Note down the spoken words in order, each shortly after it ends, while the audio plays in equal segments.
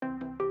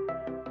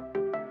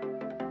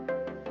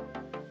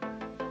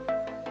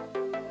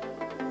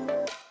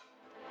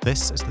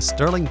This is the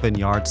Stirling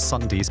Vineyard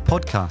Sundays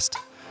podcast.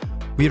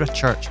 We're a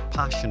church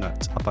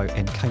passionate about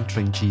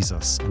encountering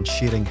Jesus and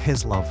sharing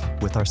his love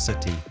with our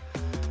city.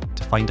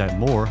 To find out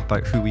more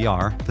about who we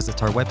are,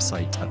 visit our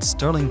website at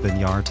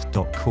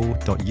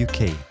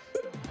stirlingvineyard.co.uk.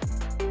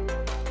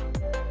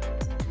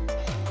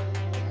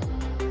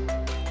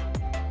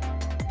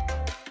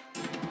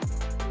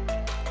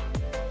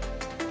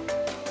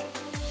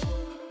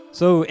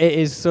 So it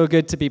is so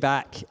good to be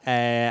back.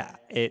 I'm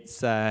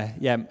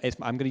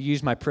going to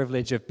use my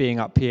privilege of being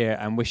up here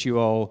and wish you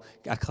all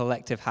a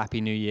collective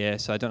Happy New Year.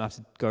 So I don't have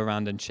to go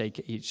around and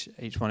shake each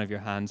one of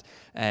your hands.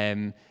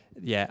 I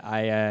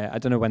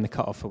don't know when the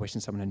cutoff for wishing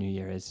someone a New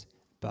Year is,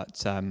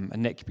 but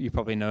Nick, you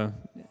probably know.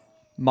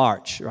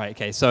 March, right,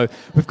 okay, so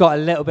we've got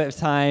a little bit of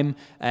time,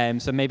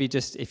 so maybe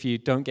just if you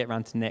don't get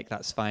around to Nick,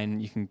 that's fine,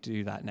 you can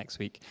do that next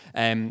week.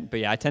 But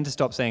yeah, I tend to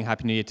stop saying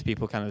Happy New Year to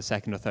people kind of the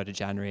 2nd or 3rd of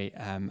January,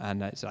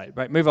 and it's like,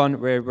 right, move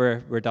on,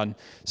 we're done.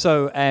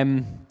 So,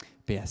 but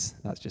yes,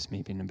 that's just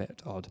me being a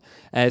bit odd.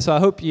 So I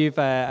hope you've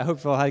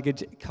all had a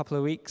good couple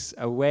of weeks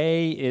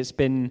away. It's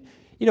been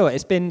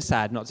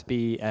sad not to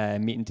be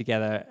meeting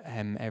together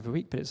every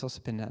week, but it's also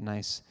been that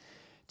nice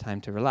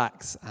time to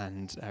relax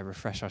and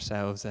refresh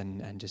ourselves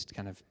and just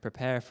kind of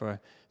prepare for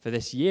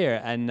this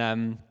year.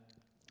 And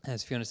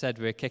as Fiona said,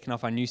 we're kicking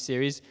off our new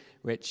series,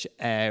 which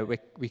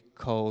we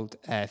called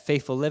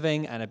Faithful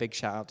Living, and a big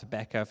shout out to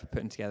Becca for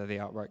putting together the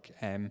artwork.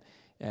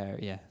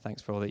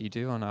 Thanks for all that you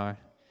do on our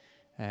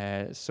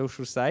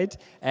social side.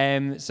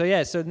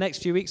 So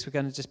next few weeks we're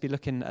going to just be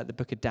looking at the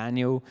book of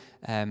Daniel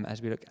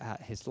as we look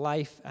at his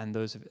life and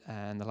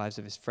and the lives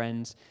of his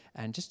friends,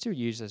 and just to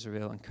use as a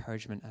real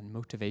encouragement and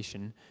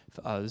motivation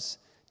for us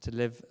to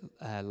live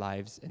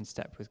lives in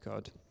step with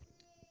God.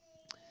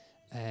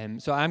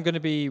 So I'm going to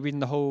be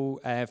reading the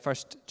whole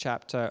first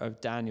chapter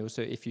of Daniel.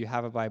 So if you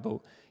have a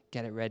Bible,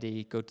 get it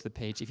ready, go to the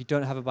page. If you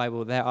don't have a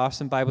Bible, there are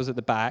some Bibles at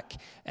the back.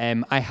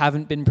 I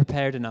haven't been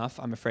prepared enough,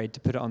 I'm afraid,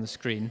 to put it on the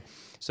screen.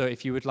 So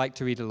if you would like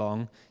to read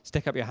along,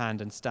 stick up your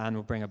hand and Stan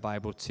will bring a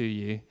Bible to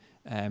you.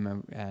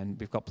 And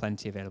we've got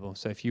plenty available.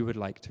 So if you would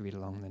like to read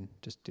along, then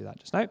just do that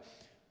just now.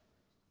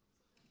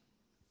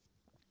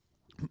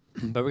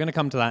 But we're going to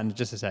come to that in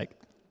just a sec.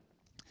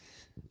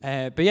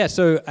 I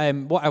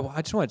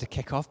just wanted to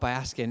kick off by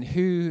asking,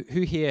 who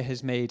here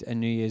has made a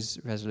New Year's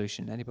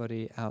resolution?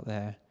 Anybody out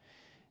there?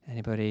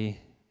 Anybody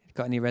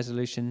got any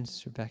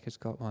resolutions? Rebecca's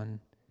got one.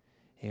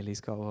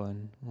 Haley's got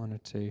one or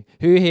two.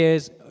 Who here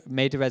has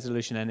made a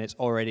resolution and it's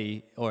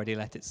already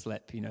let it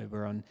slip? You know,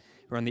 we're on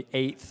the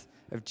 8th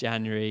of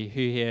January.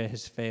 Who here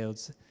has failed?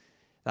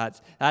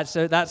 That's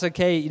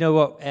okay. You know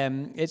what? I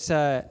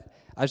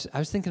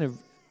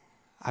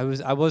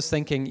was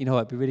thinking, you know,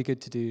 it'd be really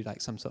good to do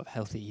like some sort of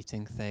healthy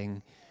eating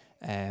thing.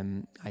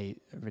 I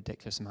eat a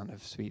ridiculous amount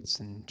of sweets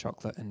and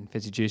chocolate and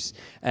fizzy juice.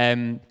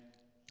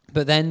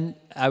 But then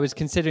I was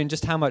considering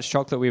just how much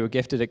chocolate we were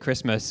gifted at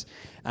Christmas,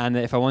 and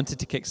if I wanted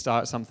to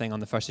kickstart something on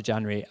the 1st of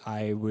January,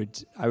 I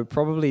would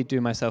probably do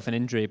myself an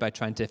injury by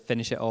trying to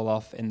finish it all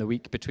off in the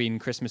week between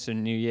Christmas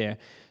and New Year.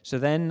 So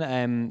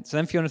then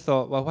Fiona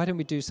thought, well, why don't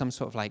we do some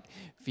sort of like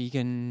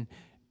vegan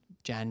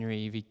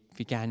January,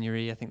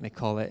 veganuary, I think they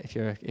call it,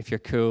 if you're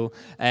cool.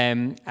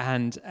 And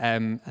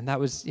that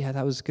was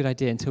a good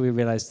idea until we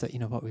realized that, you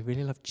know what, we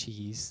really love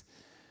cheese,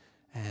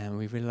 and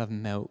we really love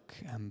milk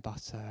and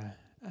butter.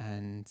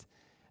 And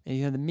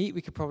you know, the meat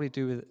we could probably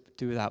do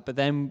without. But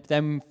then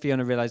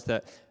Fiona realized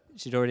that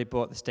she'd already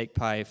bought the steak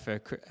pie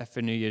for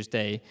New Year's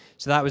Day,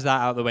 so that was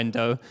that out the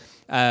window.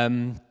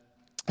 And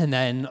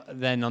then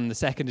on the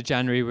 2nd of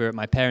January, we were at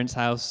my parents'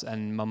 house,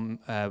 and Mum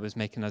was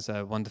making us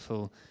a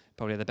wonderful,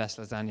 probably the best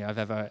lasagna I've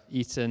ever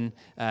eaten.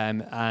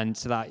 And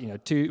so that, you know,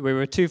 we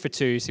were 2 for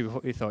 2. So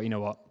we thought, you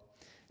know what,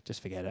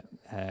 just forget it.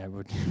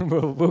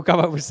 We'll come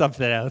up with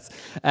something else.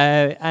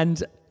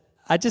 And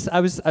I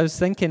was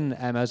thinking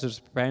as I was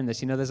preparing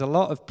this, you know, there's a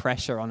lot of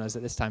pressure on us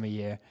at this time of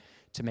year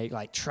to make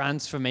like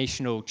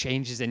transformational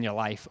changes in your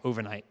life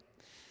overnight.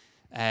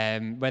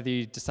 Whether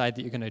you decide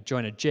that you're going to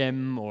join a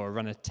gym or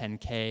run a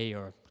 10K,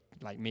 or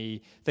like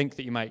me, think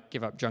that you might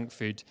give up junk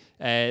food.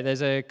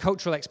 There's a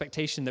cultural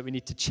expectation that we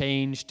need to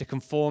change to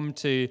conform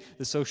to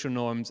the social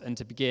norms and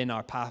to begin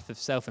our path of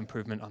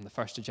self-improvement on the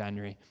 1st of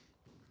January.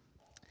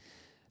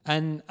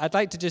 And I'd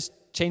like to just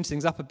change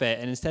things up a bit,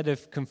 and instead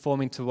of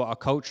conforming to what our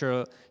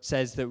culture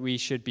says that we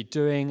should be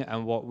doing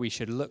and what we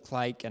should look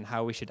like and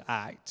how we should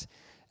act,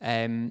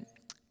 I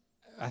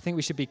think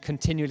we should be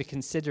continually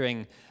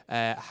considering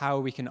how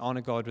we can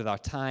honor God with our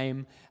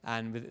time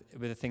and with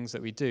the things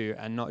that we do,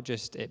 and not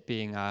just it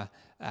being a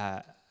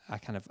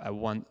kind of a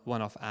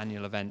one-off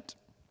annual event.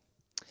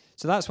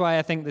 So that's why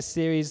I think the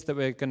series that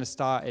we're going to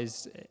start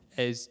is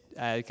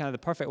kind of the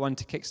perfect one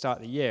to kickstart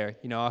the year.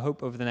 You know, our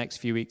hope over the next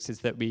few weeks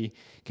is that we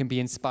can be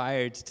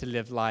inspired to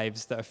live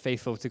lives that are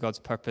faithful to God's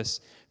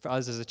purpose for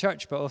us as a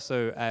church, but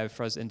also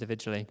for us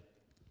individually.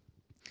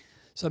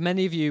 So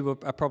many of you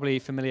are probably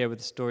familiar with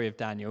the story of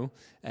Daniel,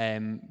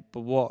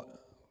 but what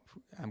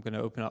I'm going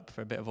to open up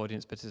for a bit of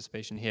audience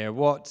participation here.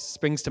 What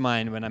springs to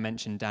mind when I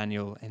mention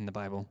Daniel in the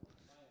Bible?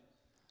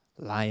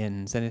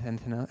 Lions.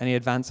 Anything else? Any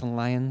advance on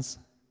lions?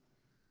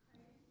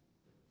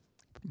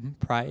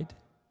 Pride?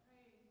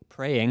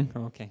 Praying.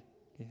 Okay.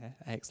 Yeah,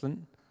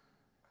 excellent.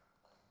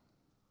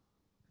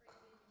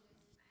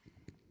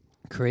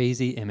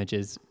 Crazy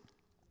images.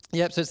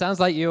 Yep, so it sounds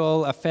like you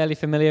all are fairly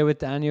familiar with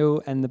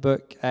Daniel and the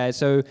book.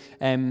 So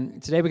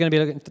today we're going to be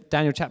looking at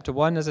Daniel chapter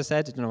 1, as I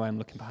said. I don't know why I'm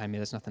looking behind me,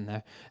 there's nothing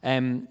there.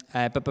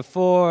 But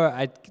before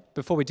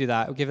we do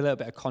that, I'll give a little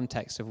bit of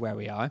context of where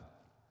we are.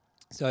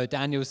 So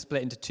Daniel's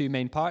split into two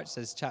main parts.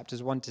 There's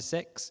chapters 1 to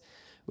 6,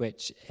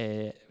 which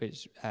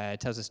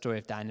tells the story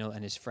of Daniel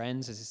and his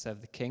friends as he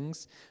served the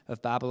kings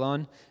of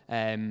Babylon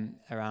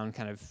around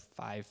kind of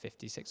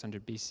 550,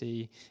 600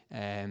 BC.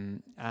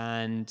 And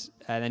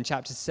then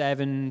chapters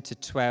 7 to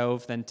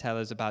 12 then tell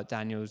us about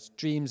Daniel's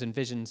dreams and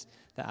visions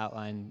that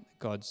outline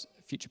God's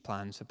future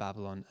plans for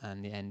Babylon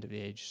and the end of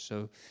the age.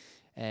 So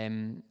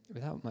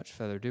without much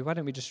further ado, why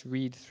don't we just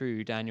read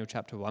through Daniel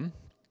chapter 1.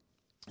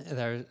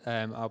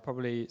 I'll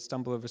probably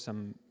stumble over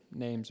some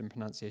names and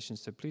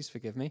pronunciations, so please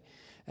forgive me.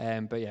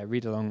 But yeah,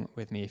 read along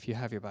with me if you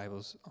have your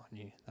Bibles on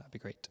you. That would be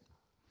great.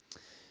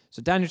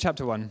 So Daniel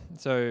chapter 1.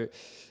 So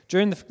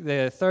during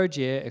the third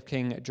year of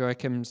King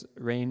Joachim's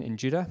reign in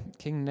Judah,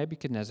 King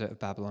Nebuchadnezzar of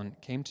Babylon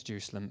came to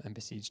Jerusalem and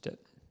besieged it.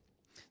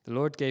 The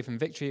Lord gave him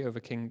victory over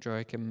King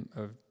Joachim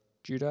of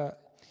Judah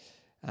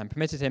and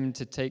permitted him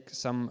to take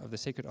some of the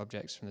sacred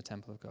objects from the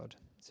temple of God.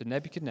 So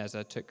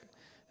Nebuchadnezzar took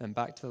them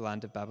back to the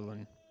land of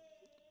Babylon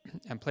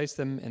and placed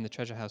them in the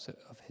treasure house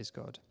of his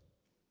God.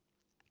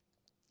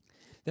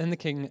 Then the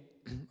king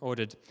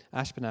ordered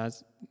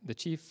Ashpenaz, the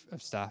chief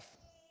of staff,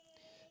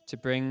 to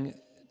bring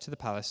to the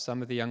palace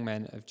some of the young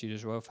men of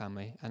Judah's royal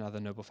family and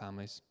other noble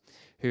families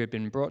who had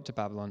been brought to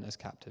Babylon as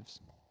captives.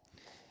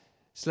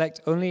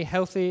 Select only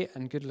healthy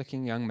and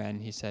good-looking young men,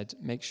 he said.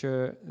 Make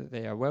sure that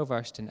they are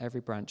well-versed in every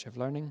branch of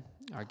learning,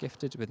 are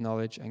gifted with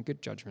knowledge and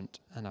good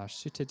judgment, and are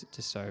suited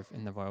to serve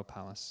in the royal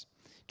palace.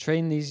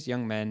 Train these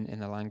young men in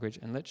the language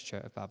and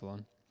literature of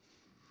Babylon.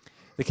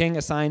 The king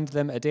assigned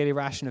them a daily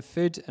ration of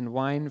food and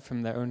wine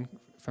from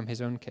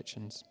his own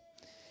kitchens.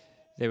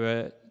 They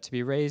were to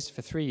be raised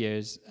for 3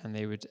 years, and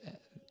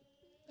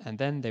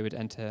then they would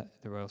enter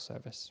the royal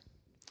service.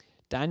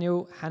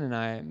 Daniel,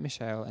 Hananiah,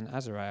 Mishael, and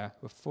Azariah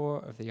were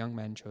 4 of the young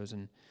men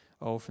chosen,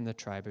 all from the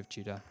tribe of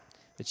Judah.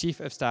 The chief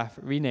of staff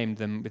renamed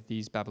them with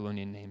these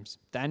Babylonian names.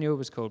 Daniel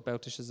was called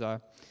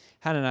Belteshazzar,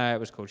 Hananiah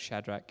was called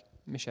Shadrach,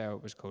 Mishael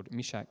was called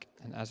Meshach,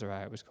 and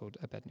Azariah was called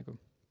Abednego.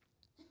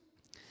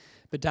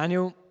 But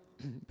Daniel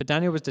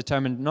was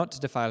determined not to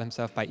defile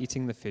himself by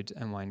eating the food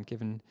and wine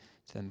given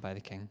to them by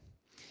the king.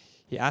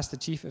 He asked the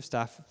chief of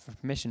staff for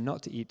permission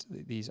not to eat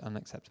these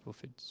unacceptable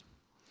foods.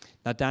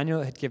 Now God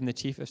had given the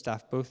chief of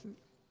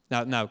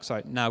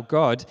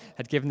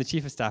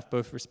staff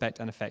both respect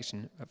and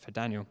affection for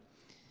Daniel.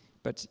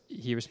 But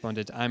he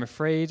responded, "I am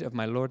afraid of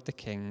my lord the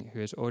king, who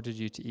has ordered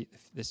you to eat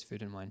this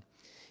food and wine.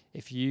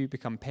 If you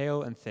become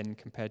pale and thin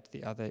compared to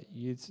the other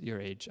youths your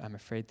age, I'm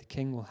afraid the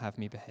king will have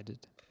me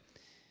beheaded."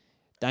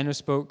 Daniel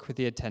spoke with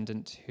the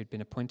attendant who had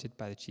been appointed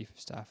by the chief of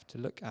staff to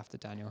look after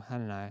Daniel,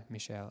 Hananiah,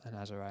 Mishael, and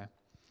Azariah.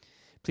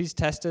 "Please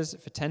test us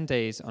for 10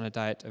 days on a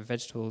diet of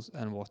vegetables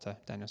and water,"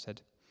 Daniel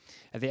said.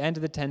 "At the end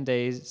of the 10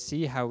 days,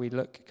 see how we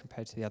look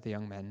compared to the other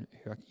young men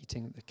who are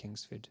eating the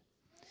king's food.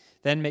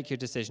 Then make your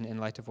decision in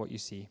light of what you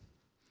see."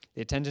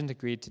 The attendant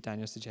agreed to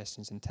Daniel's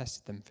suggestions and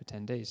tested them for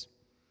 10 days.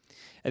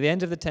 At the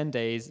end of the 10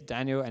 days,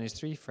 Daniel and his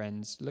 3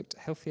 friends looked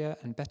healthier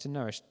and better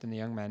nourished than the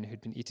young men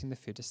who'd been eating the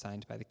food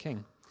assigned by the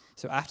king.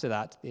 So after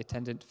that, the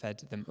attendant fed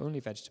them only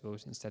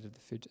vegetables instead of the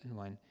food and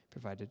wine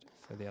provided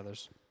for the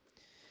others.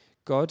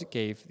 God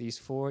gave these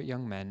 4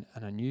 young men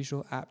an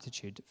unusual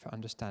aptitude for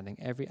understanding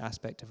every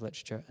aspect of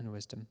literature and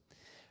wisdom,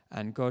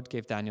 and God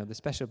gave Daniel the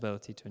special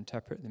ability to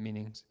interpret the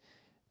meanings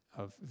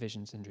of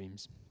visions and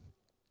dreams.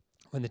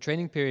 When the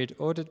training period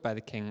ordered by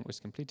the king was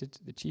completed,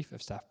 the chief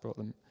of staff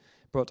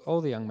brought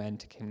all the young men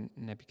to King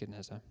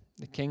Nebuchadnezzar.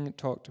 The king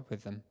talked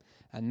with them,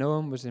 and no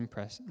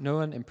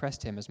one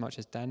impressed him as much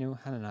as Daniel,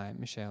 Hananiah,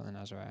 Mishael, and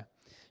Azariah,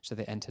 so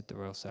they entered the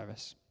royal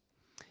service.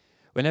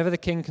 Whenever the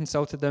king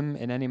consulted them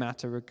in any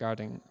matter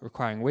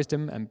requiring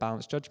wisdom and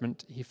balanced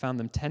judgment, he found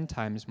them 10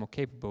 times more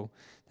capable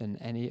than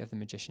any of the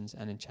magicians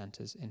and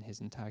enchanters in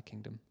his entire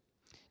kingdom.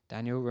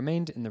 Daniel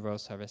remained in the royal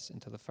service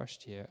until the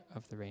first year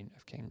of the reign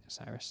of King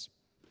Cyrus.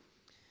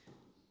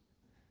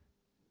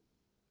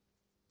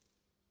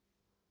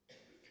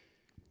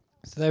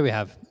 So there we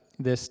have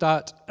the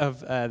start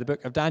of the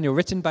book of Daniel,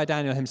 written by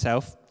Daniel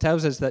himself,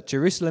 tells us that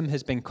Jerusalem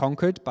has been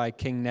conquered by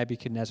King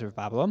Nebuchadnezzar of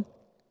Babylon.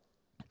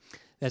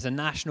 There's a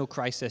national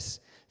crisis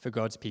for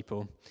God's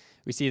people.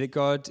 We see that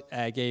God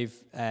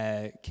gave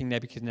King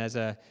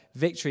Nebuchadnezzar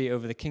victory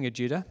over the king of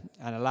Judah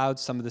and allowed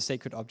some of the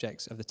sacred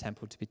objects of the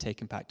temple to be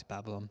taken back to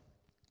Babylon.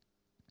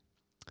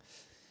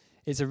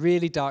 It's a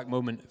really dark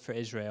moment for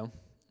Israel,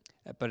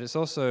 but it's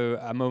also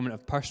a moment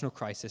of personal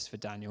crisis for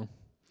Daniel.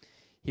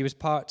 He was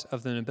part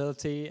of the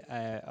nobility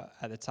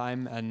at the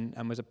time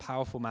and was a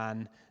powerful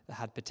man that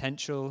had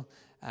potential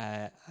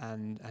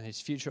and his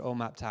future all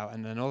mapped out.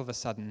 And then all of a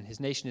sudden, his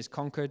nation is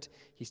conquered.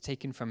 He's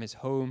taken from his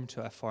home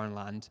to a foreign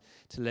land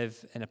to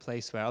live in a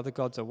place where other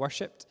gods are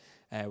worshipped,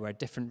 where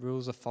different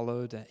rules are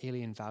followed,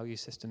 alien value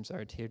systems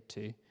are adhered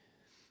to.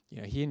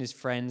 He and his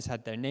friends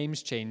had their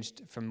names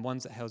changed from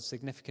ones that held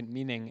significant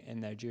meaning in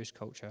their Jewish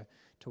culture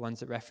to ones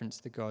that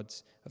referenced the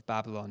gods of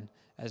Babylon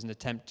as an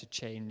attempt to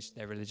change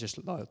their religious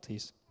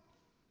loyalties.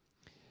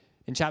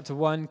 In chapter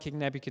 1, King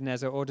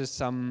Nebuchadnezzar orders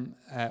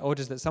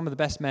that some of the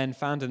best men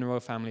found in the royal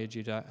family of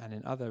Judah and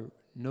in other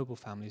noble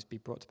families be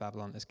brought to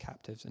Babylon as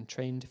captives and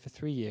trained for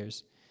 3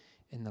 years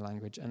in the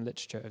language and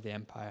literature of the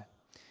empire.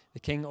 The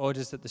king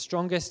orders that the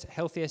strongest,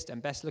 healthiest,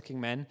 and best-looking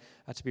men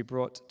are to be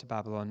brought to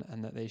Babylon,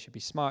 and that they should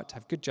be smart,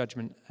 have good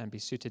judgment, and be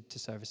suited to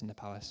service in the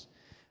palace.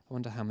 I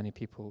wonder how many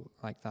people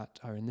like that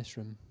are in this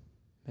room.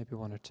 Maybe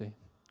one or two.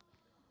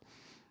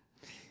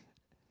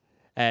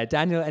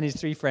 Daniel and his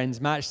 3 friends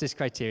matched this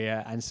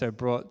criteria, and so were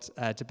brought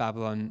to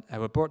Babylon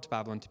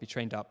to be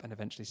trained up and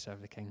eventually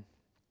serve the king.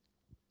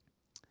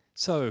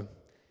 So,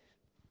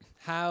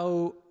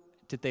 how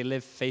did they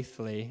live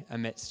faithfully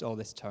amidst all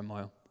this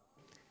turmoil?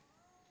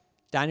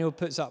 Daniel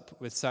puts up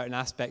with certain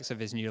aspects of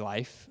his new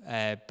life,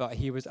 but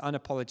he was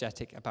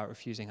unapologetic about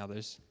refusing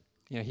others.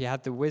 He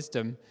had the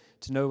wisdom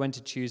to know when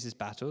to choose his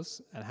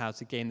battles and how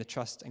to gain the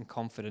trust and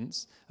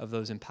confidence of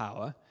those in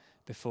power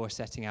before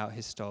setting out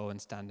his stall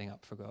and standing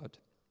up for God.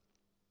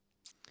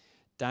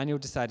 Daniel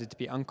decided to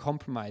be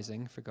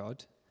uncompromising for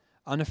God,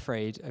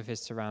 unafraid of his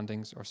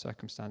surroundings or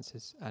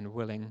circumstances, and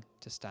willing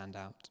to stand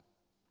out.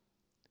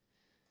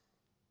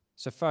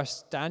 So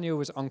first, Daniel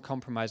was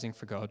uncompromising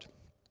for God.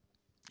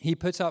 He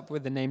put up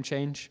with the name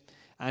change,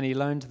 and he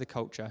learned the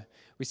culture.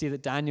 We see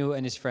that Daniel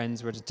and his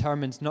friends were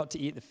determined not to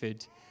eat the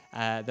food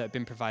that had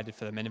been provided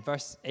for them. And in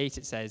verse 8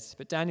 it says,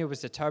 "But Daniel was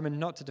determined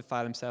not to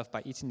defile himself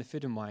by eating the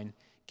food and wine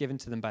given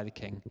to them by the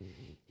king.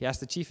 He asked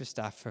the chief of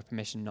staff for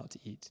permission not to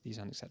eat these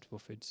unacceptable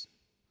foods."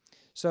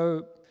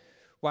 So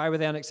why were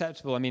they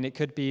unacceptable? I mean, it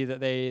could be that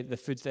the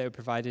foods they were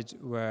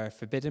provided were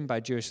forbidden by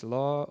Jewish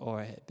law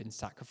or had been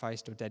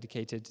sacrificed or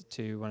dedicated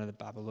to one of the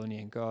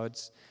Babylonian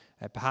gods.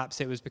 Perhaps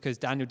it was because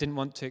Daniel didn't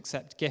want to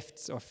accept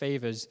gifts or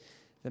favors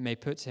that may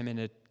put him in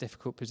a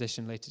difficult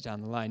position later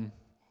down the line.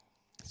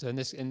 So in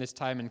this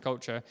time and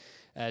culture,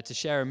 to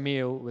share a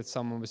meal with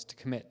someone was to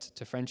commit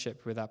to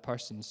friendship with that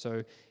person.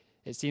 So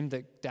it seemed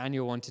that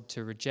Daniel wanted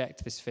to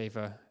reject this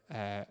favor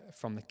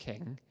from the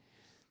king.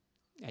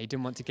 He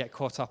didn't want to get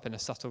caught up in a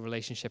subtle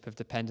relationship of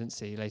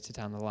dependency later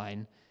down the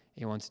line.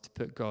 He wanted to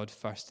put God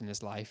first in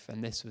his life,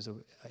 and this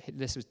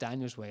was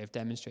Daniel's way of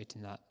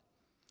demonstrating that.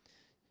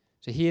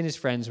 So he and his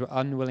friends were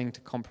unwilling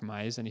to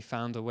compromise, and he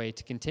found a way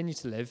to continue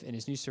to live in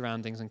his new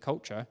surroundings and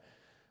culture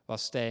while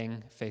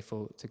staying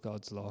faithful to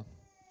God's law.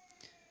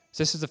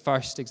 So this is the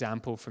first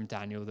example from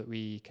Daniel that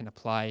we can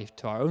apply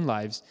to our own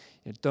lives.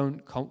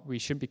 We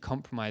shouldn't be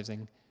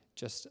compromising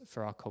just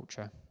for our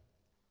culture.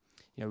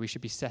 We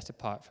should be set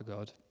apart for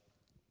God.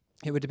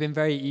 It would have been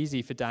very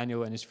easy for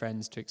Daniel and his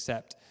friends to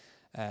accept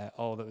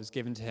all that was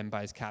given to him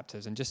by his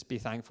captors and just be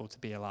thankful to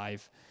be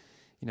alive.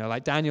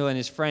 Like Daniel and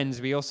his friends,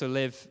 we also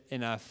live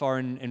in a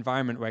foreign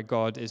environment where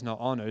God is not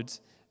honored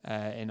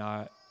in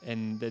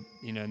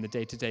the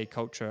day-to-day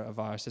culture of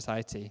our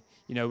society.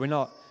 We're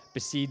not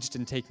besieged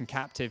and taken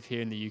captive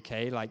here in the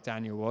UK like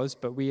Daniel was,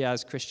 but we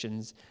as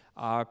Christians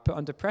are put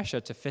under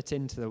pressure to fit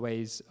into the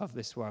ways of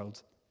this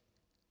world.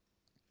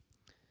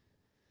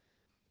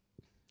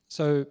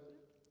 So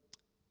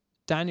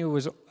Daniel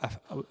was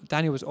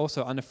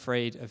also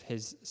unafraid of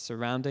his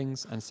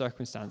surroundings and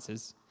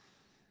circumstances.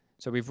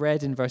 So we've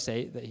read in verse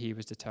 8 that he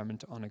was determined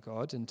to honor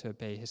God and to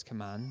obey his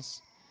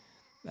commands,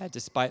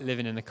 despite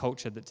living in a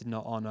culture that did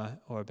not honor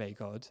or obey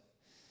God.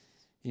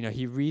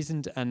 He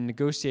reasoned and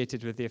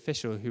negotiated with the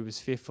official who was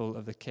fearful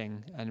of the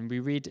king. And we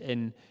read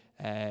in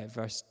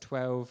verse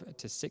 12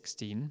 to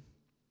 16,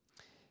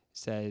 it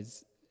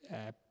says,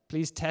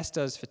 "Please test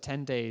us for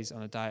 10 days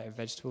on a diet of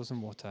vegetables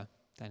and water,"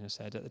 Daniel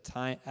said.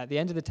 At the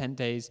end of the 10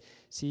 days,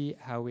 see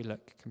how we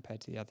look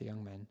compared to the other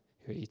young men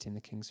who are eating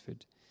the king's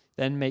food.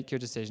 Then make your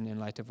decision in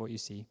light of what you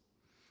see.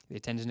 The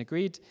attendant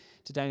agreed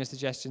to Daniel's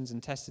suggestions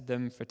and tested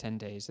them for 10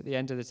 days. At the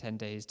end of the 10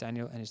 days,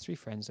 Daniel and his 3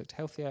 friends looked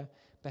healthier,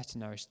 better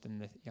nourished than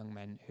the young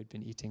men who'd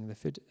been eating the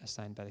food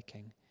assigned by the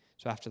king.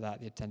 So after that,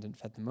 the attendant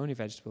fed them only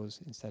vegetables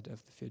instead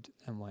of the food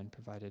and wine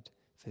provided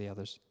for the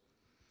others.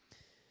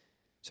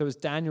 So it was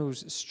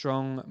Daniel's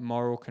strong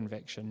moral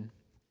conviction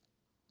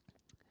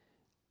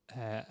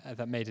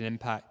that made an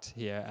impact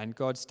here, and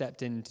God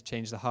stepped in to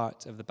change the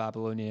heart of the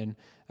Babylonian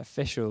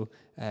official.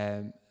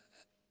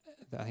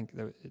 I think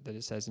that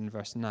it says in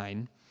verse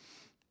 9.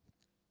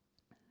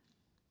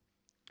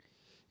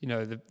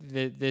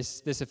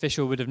 This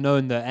official would have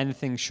known that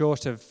anything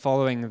short of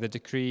following the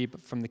decree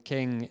from the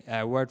king,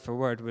 word for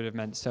word, would have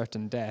meant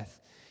certain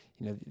death.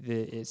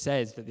 It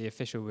says that the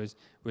official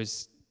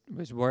was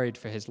worried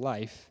for his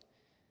life,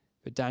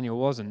 but Daniel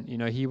wasn't.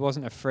 He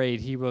wasn't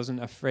afraid. He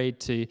wasn't afraid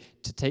to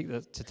take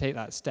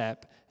that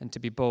step and to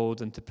be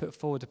bold and to put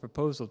forward a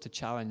proposal to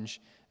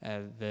challenge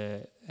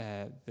the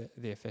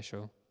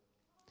official.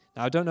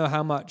 Now, I don't know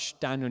how much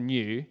Daniel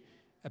knew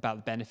about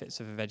the benefits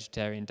of a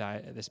vegetarian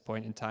diet at this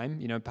point in time.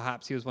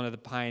 Perhaps he was one of the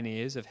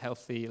pioneers of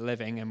healthy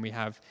living, and we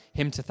have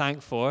him to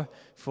thank for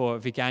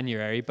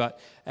veganuary. But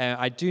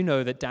I do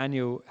know that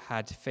Daniel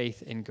had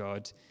faith in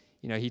God.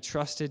 He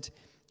trusted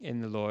in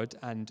the Lord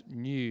and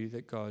knew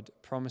that God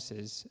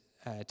promises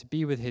to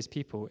be with his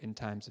people in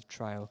times of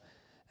trial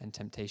and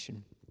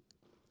temptation.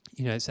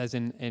 It says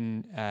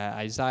in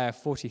Isaiah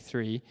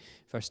 43,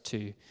 verse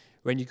 2,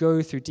 "When you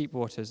go through deep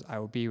waters, I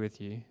will be with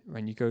you.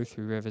 When you go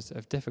through rivers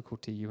of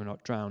difficulty, you will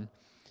not drown.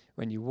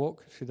 When you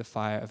walk through the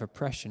fire of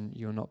oppression,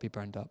 you will not be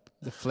burned up.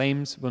 The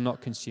flames will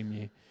not consume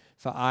you.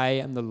 For I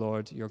am the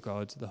Lord your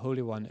God, the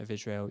Holy One of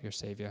Israel, your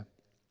Savior."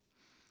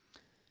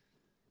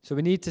 So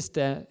we need to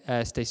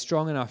stay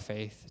strong in our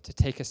faith, to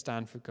take a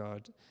stand for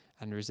God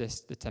and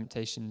resist the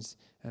temptations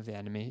of the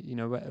enemy.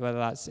 Whether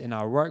that's in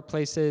our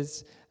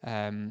workplaces,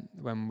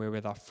 when we're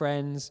with our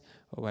friends,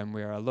 or when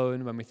we're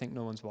alone, when we think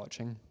no one's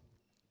watching.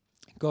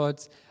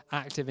 God's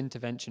active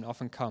intervention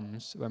often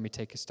comes when we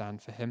take a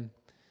stand for him.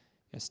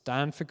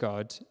 Stand for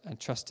God and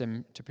trust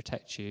him to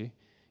protect you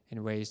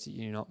in ways that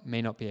you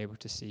may not be able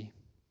to see.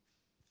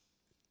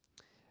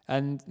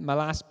 And my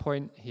last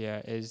point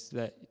here is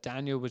that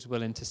Daniel was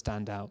willing to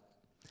stand out.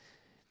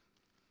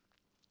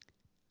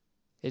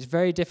 It's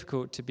very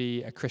difficult to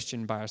be a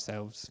Christian by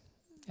ourselves.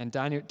 And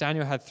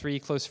Daniel had 3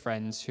 close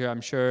friends who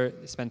I'm sure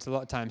spent a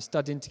lot of time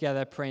studying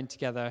together, praying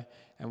together,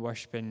 and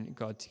worshiping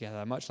God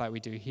together, much like we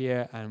do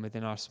here and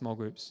within our small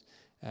groups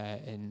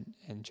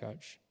in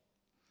church.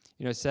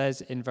 It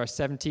says in verse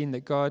 17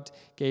 that God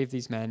gave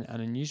these men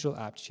an unusual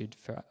aptitude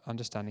for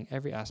understanding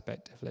every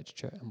aspect of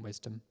literature and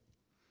wisdom.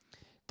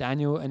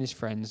 Daniel and his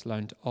friends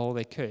learned all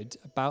they could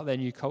about their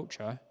new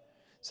culture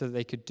so that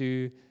they could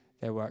do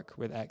their work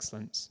with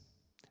excellence.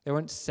 They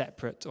weren't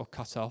separate or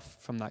cut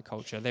off from that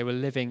culture. They were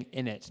living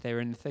in it. They were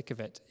in the thick of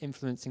it,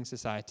 influencing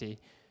society,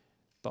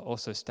 but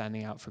also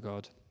standing out for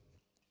God.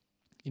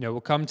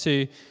 We'll come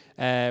to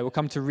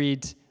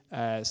read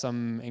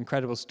some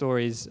incredible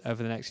stories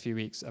over the next few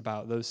weeks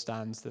about those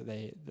stands that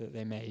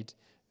they made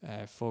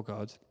for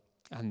God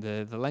and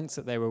the lengths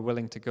that they were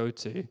willing to go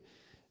to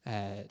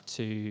and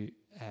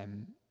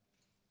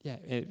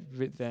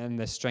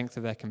the strength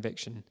of their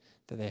conviction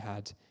that they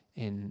had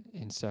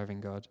in serving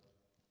God.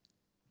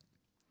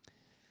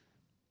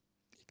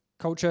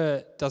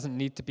 Culture doesn't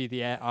need to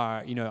be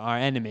our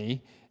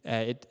enemy.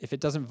 If it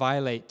doesn't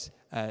violate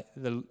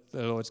the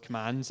Lord's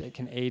commands, it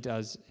can aid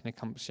us in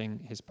accomplishing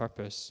his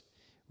purpose.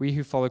 We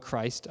who follow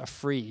Christ are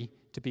free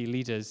to be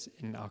leaders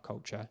in our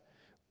culture,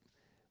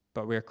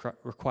 but we're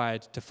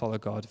required to follow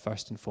God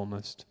first and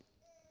foremost.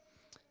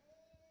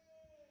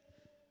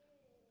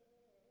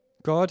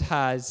 God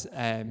has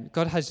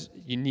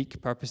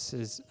unique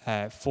purposes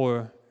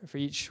for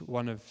each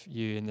one of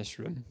you in this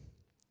room.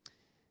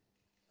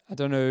 I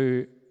don't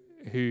know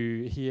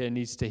who here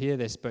needs to hear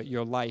this, but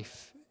your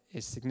life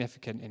is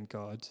significant in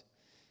God.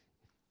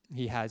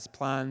 He has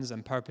plans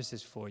and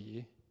purposes for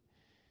you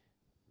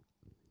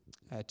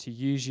to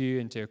use you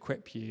and to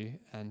equip you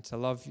and to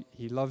love.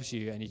 He loves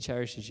you and he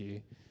cherishes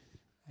you.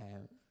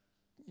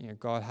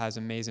 God has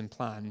amazing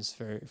plans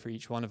for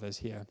each one of us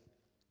here.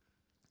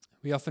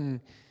 We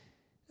often,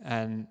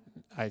 and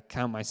I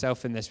count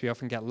myself in this, we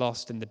often get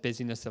lost in the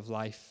busyness of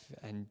life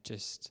and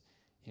just,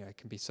 it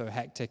can be so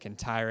hectic and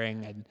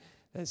tiring, and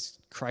there's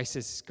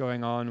crisis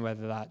going on,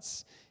 whether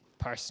that's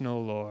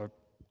personal or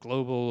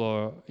global,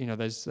 or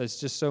there's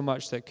just so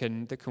much that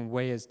can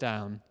weigh us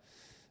down.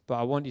 But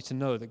I want you to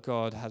know that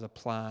God has a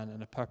plan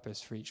and a purpose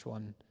for each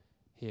one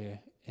here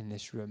in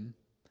this room,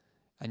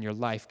 and your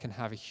life can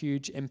have a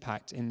huge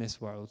impact in this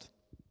world,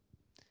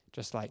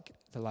 just like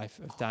the life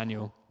of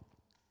Daniel.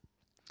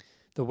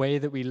 The way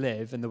that we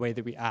live and the way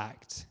that we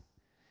act,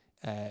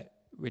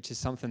 which is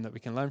something that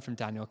we can learn from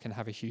Daniel, can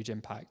have a huge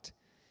impact.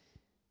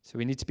 So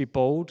we need to be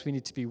bold. We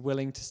need to be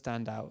willing to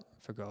stand out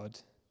for God.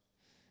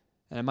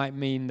 And it might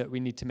mean that we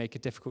need to make a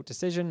difficult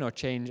decision or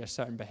change a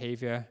certain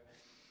behavior,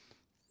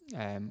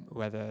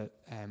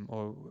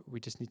 or we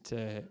just need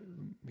to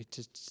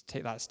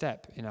take that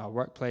step in our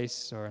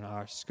workplace or in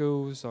our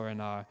schools or in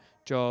our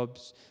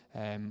jobs,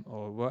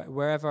 or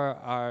wherever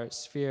our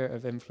sphere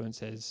of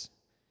influence is.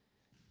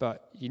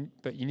 But you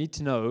need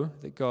to know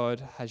that God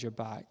has your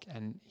back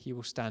and he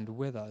will stand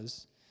with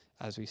us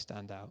as we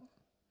stand out.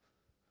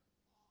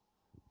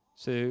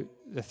 So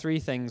the 3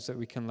 things that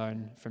we can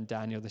learn from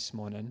Daniel this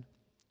morning,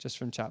 just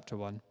from chapter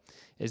 1,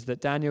 is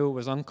that Daniel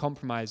was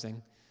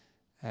uncompromising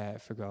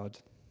for God.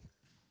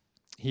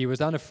 He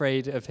was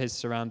unafraid of his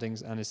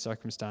surroundings and his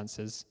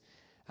circumstances,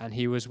 and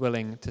he was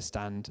willing to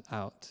stand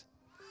out.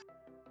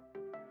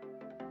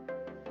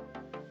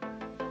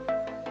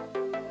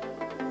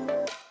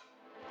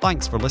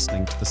 Thanks for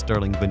listening to the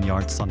Stirling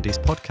Vineyard Sundays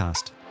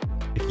podcast.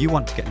 If you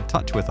want to get in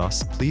touch with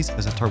us, please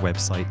visit our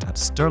website at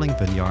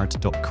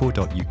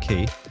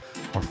stirlingvineyard.co.uk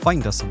or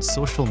find us on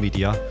social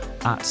media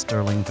at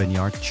Stirling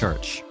Vineyard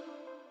Church.